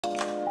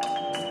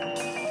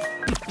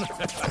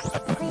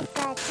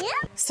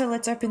So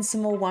let's open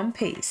some more One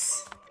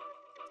Piece.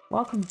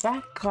 Welcome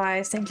back,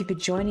 guys. Thank you for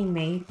joining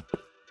me.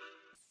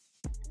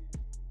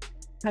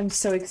 I'm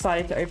so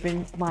excited to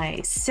open my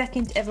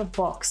second ever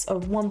box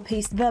of One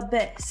Piece, the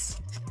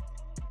best.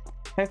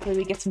 Hopefully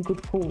we get some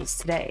good pulls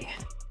today.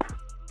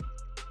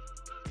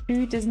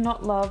 Who does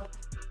not love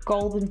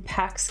golden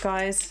packs,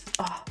 guys?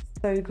 Oh,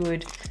 so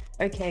good.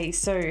 Okay,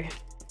 so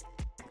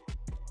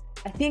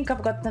I think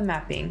I've got the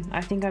mapping.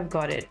 I think I've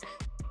got it.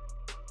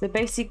 So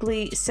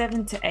basically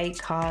 7 to 8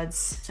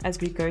 cards as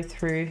we go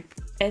through.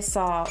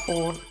 SR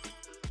or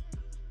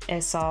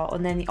SR,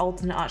 and then the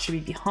alternate art should be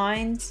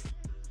behind.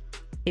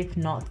 If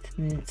not,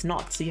 then it's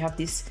not. So you have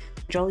this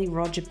Jolly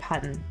Roger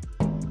pattern.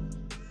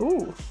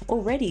 Ooh,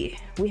 already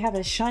we have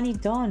a shiny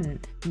Don.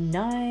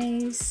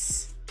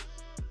 Nice.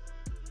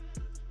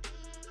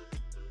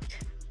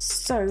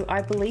 So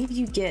I believe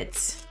you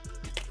get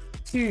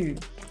 2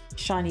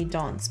 shiny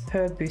Dons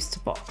per booster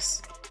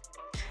box.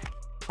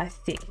 I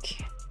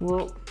think.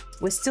 Well,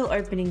 we're still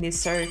opening this,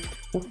 so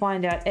we'll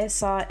find out.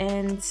 SR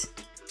and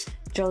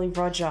Jolly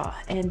Roger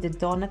and the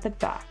Don at the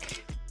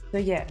back. So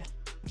yeah,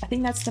 I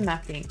think that's the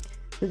mapping.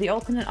 So the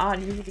alternate art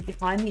usually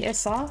behind the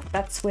SR,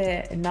 that's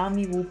where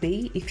Nami will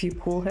be if you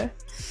pull her.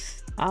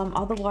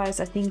 Otherwise,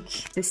 I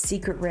think the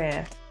secret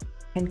rare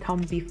can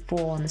come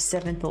before on the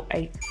 7th or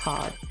 8th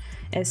card.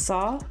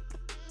 SR,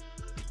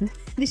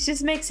 this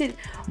just makes it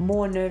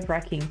more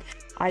nerve-wracking.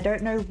 I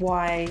don't know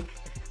why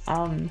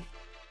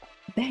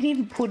they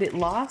didn't put it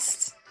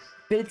last,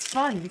 but it's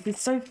fun.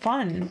 It's so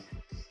fun.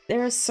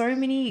 There are so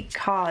many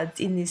cards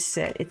in this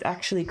set. It's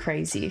actually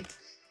crazy.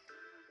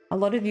 A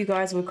lot of you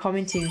guys were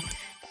commenting,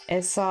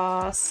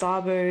 SR,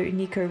 Sabo,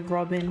 Nico,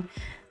 Robin.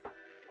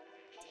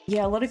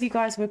 Yeah, a lot of you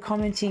guys were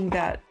commenting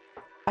that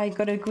I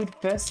got a good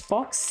first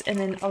box, and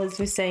then others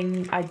were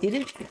saying I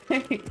didn't.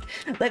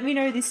 Let me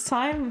know this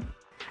time.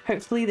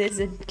 Hopefully there's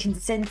a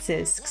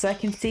consensus, because I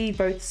can see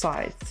both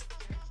sides.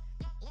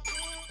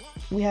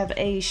 We have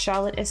a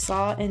Charlotte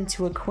SR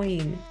into a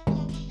Queen.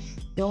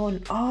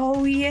 Dawn.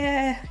 Oh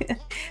yeah,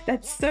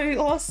 that's so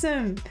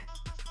awesome.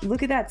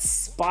 Look at that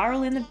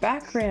spiral in the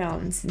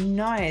background.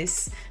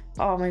 Nice.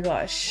 Oh my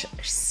gosh,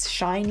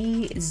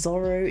 shiny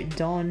Zoro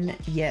Don.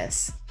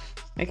 Yes.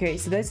 Okay,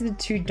 so those are the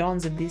 2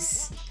 Dons of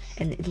this,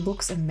 and it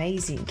looks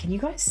amazing. Can you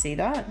guys see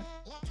that?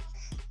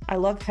 I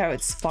love how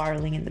it's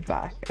spiraling in the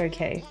back.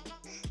 Okay,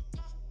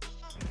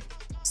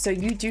 so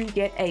you do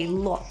get a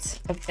lot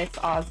of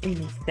SRs in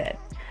this set.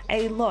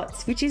 A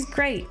lot, which is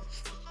great.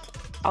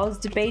 I was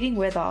debating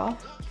whether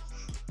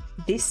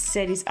this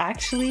set is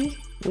actually,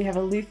 we have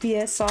a Luffy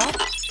SR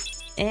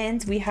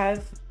and we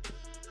have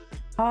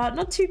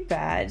not too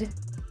bad.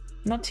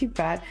 Not too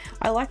bad.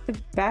 I like the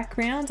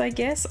background, I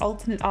guess.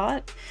 Alternate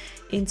art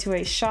into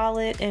a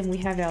Charlotte, and we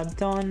have our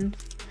Don.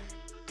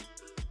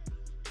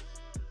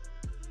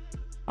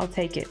 I'll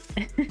take it.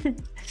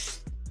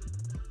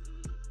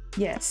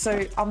 Yeah,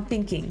 so I'm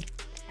thinking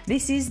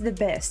this is the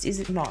best, is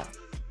it not?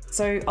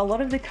 So a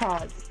lot of the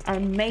cards are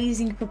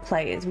amazing for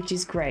players, which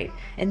is great.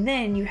 And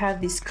then you have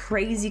this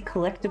crazy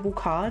collectible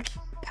card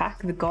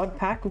pack, the God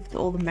pack with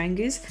all the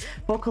mangas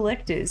for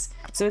collectors.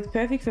 So it's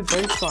perfect for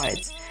both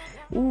sides.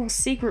 Ooh,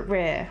 secret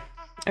rare.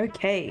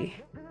 Okay.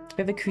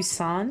 We have a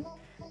Kusan.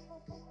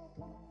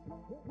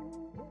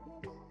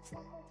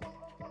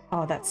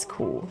 Oh, that's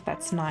cool.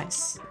 That's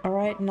nice. All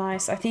right,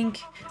 nice. I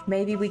think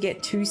maybe we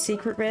get 2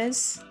 secret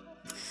rares.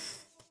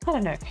 I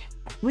don't know.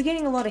 We're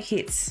getting a lot of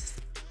hits.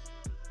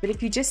 But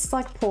if you just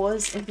like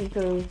pause and think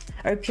of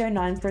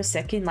OP09 for a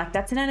second, like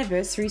that's an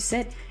anniversary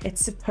set.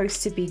 It's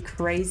supposed to be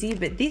crazy,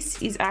 but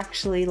this is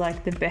actually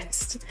like the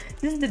best.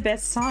 This is the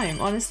best time,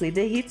 honestly.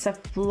 The hits are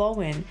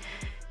flowing.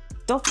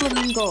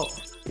 Doflamingo.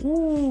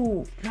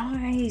 Ooh,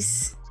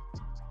 nice.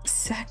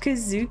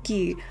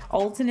 Sakazuki,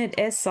 alternate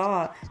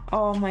SR.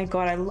 Oh my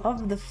god, I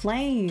love the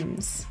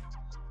flames.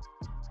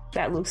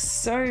 That looks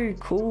so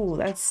cool.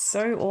 That's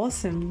so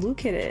awesome.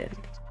 Look at it.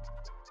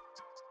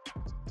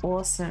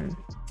 Awesome.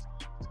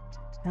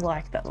 I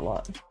like that a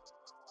lot.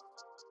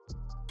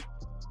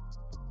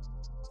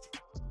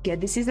 Yeah,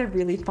 this is a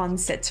really fun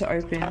set to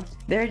open.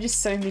 There are just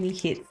so many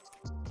hits.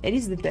 It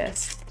is the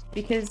best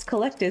because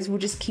collectors will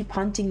just keep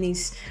hunting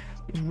these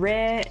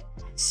rare,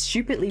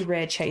 stupidly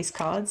rare chase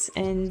cards,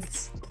 and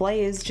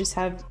players just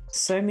have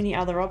so many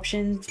other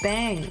options.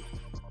 Bang!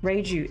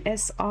 Reiju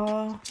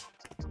SR.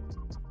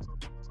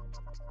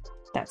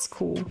 That's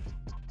cool.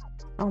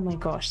 Oh my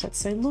gosh, that's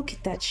so... Look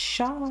at that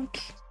shark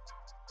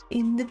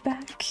in the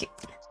back.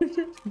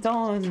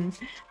 Don.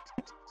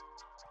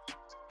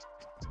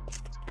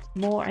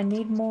 More, I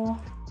need more.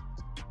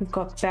 We've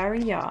got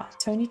Barrier,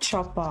 Tony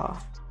Chopper.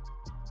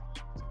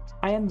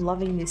 I am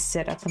loving this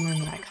set at the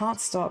moment. I can't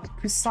stop.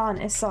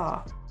 Kusan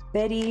SR,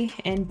 Betty,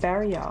 and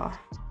Barrier.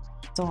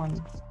 Don.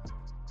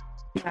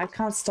 Yeah, I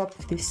can't stop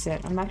with this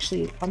set. I'm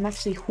actually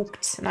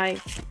hooked, and I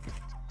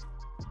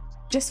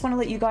just want to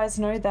let you guys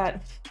know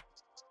that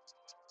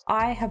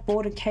I have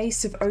bought a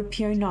case of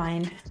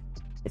OP09.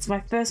 It's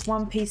my first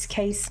One Piece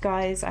case,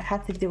 guys. I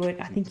had to do it.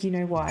 I think you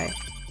know why.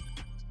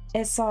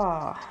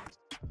 SR.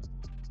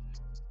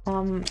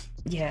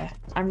 Yeah,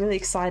 I'm really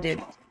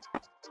excited.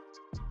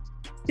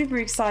 Super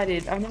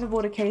excited. I've never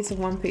bought a case of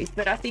One Piece,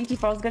 but I think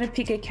if I was going to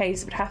pick a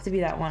case, it would have to be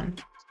that one.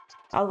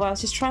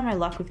 Otherwise, just try my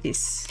luck with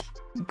this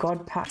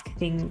God Pack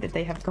thing that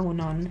they have going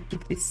on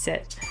with this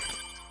set.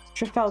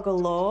 Trafalgar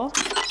Law.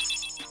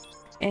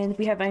 And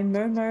we have a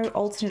Momo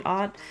alternate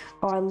art.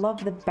 Oh, I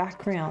love the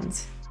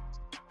background.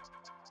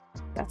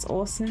 That's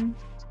awesome.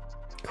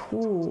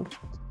 Cool.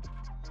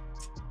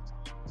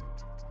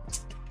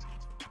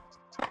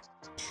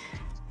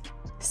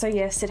 So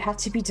yes, it had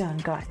to be done,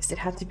 guys. It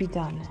had to be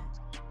done.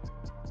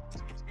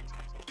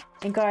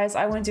 And guys,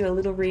 I want to do a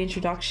little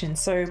reintroduction.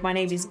 So my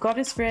name is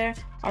Goddess Rare.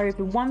 I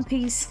open One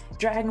Piece,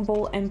 Dragon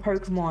Ball, and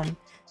Pokemon.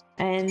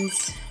 And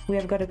we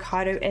have got a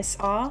Kaido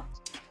SR.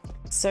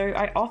 So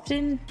I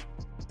often,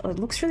 it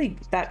looks really,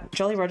 that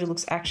Jolly Roger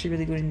looks actually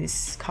really good in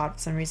this card for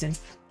some reason.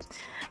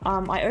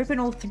 I open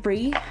all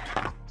three,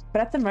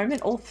 but at the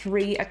moment all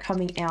three are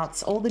coming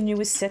out. All the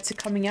newest sets are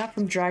coming out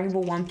from Dragon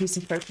Ball, One Piece,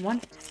 and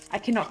Pokemon. I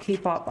cannot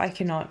keep up, I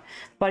cannot.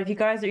 But if you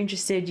guys are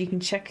interested, you can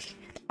check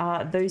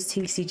those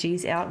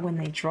TCGs out when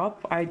they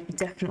drop. I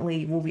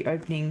definitely will be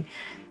opening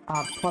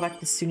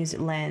product as soon as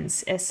it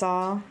lands.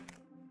 SR.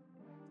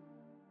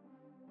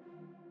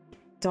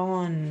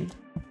 Dawn.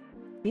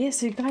 Yeah,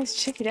 so you guys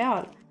check it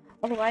out.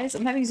 Otherwise,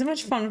 I'm having so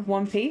much fun with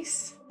One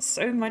Piece.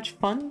 So much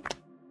fun.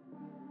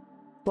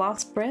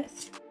 Blast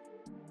Breath.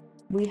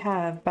 We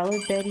have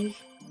Ballad Betty,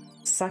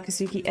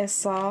 Sakazuki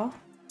SR,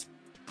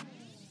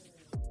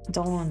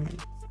 Dawn.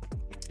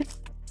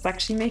 It's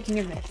actually making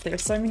a mess. There are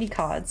so many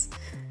cards.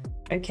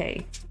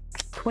 Okay,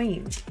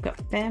 Queen, we've got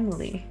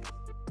Family,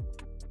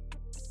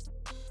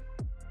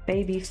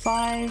 Baby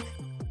 5,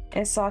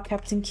 SR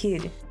Captain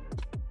Kid.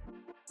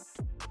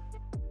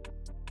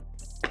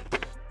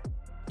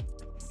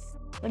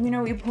 Let me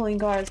know what you're pulling,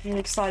 guys. I'm really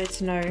excited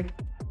to know.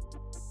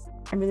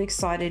 I'm really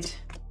excited.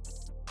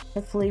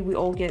 Hopefully we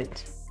all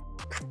get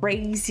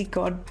crazy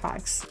God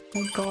packs.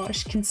 Oh my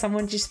gosh, can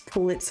someone just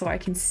pull it so I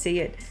can see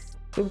it?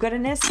 We've got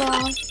an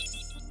SR.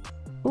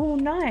 Oh,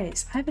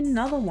 nice. I have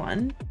another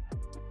one.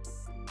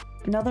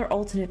 Another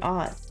alternate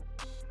art.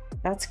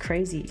 That's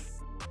crazy.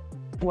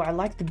 Well, I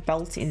like the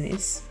belt in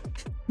this.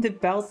 The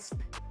belt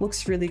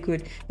looks really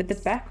good, but the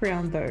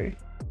background though.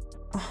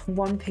 Oh,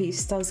 One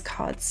Piece does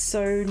cards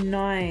so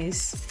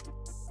nice.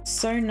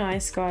 So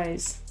nice,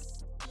 guys.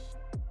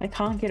 I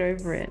can't get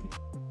over it.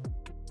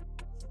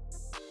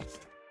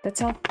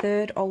 That's our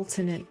third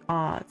alternate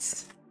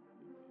art.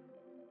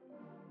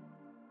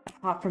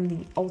 Apart from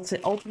the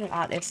alternate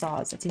art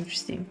SRs. That's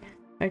interesting.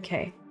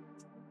 Okay.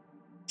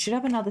 Should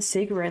have another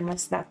secret rare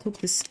unless that took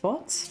the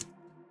spot.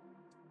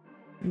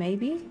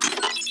 Maybe?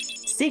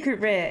 Secret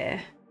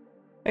rare!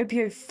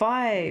 OPO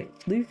 5,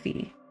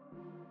 Luffy.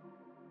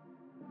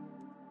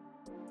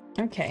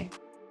 Okay.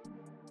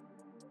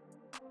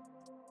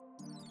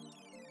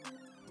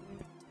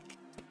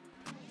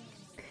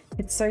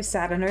 It's so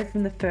sad. I know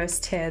from the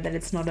first tear that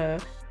it's not a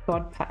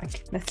God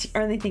pack. That's the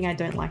only thing I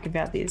don't like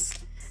about this.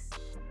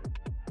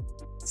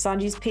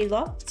 Sanji's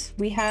P-Locked.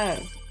 We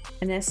have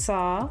an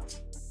SR.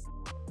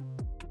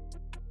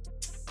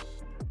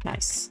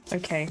 Nice.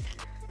 Okay.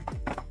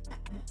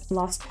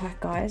 Last pack,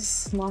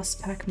 guys.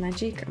 Last pack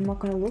magic. I'm not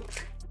gonna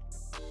look.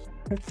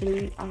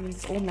 Hopefully,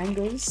 it's all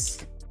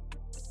mangoes.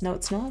 No,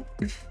 it's not.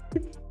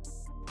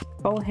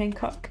 Bowl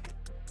Hancock.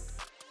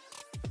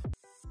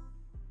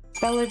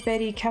 Ballad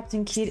Betty,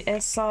 Captain Kid,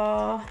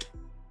 SR,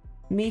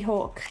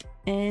 Mihawk,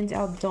 and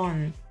our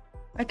Don.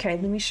 Okay,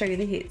 let me show you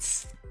the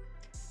hits.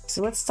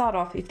 So let's start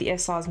off if the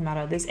SRs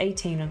matter. There's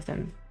 18 of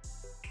them.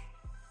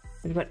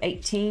 We've got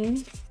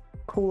 18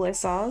 cool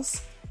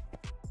SRs.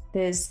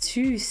 There's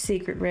 2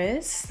 secret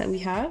rares that we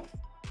have.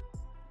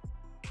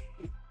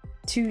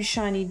 2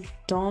 shiny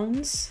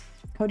Dons,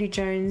 Cody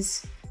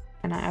Jones,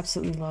 and I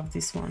absolutely love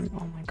this one.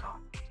 Oh my god.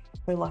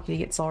 So lucky to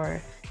get Zoro.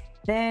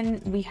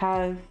 Then we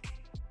have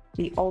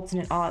the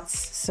alternate arts.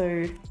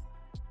 So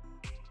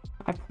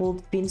I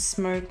pulled Bin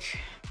Smoke,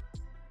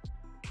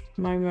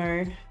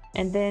 Momo,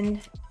 and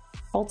then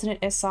alternate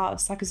SR of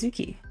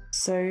Sakazuki.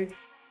 So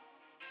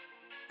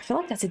I feel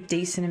like that's a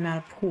decent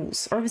amount of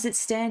pulls. Or is it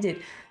standard?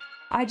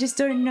 I just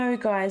don't know,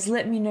 guys.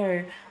 Let me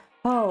know.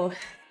 Oh,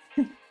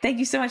 thank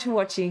you so much for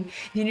watching.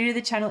 If you're new to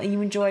the channel and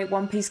you enjoy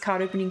One Piece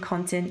card opening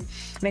content,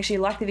 make sure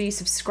you like the video,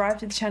 subscribe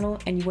to the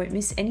channel, and you won't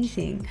miss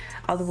anything.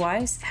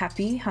 Otherwise,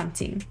 happy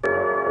hunting.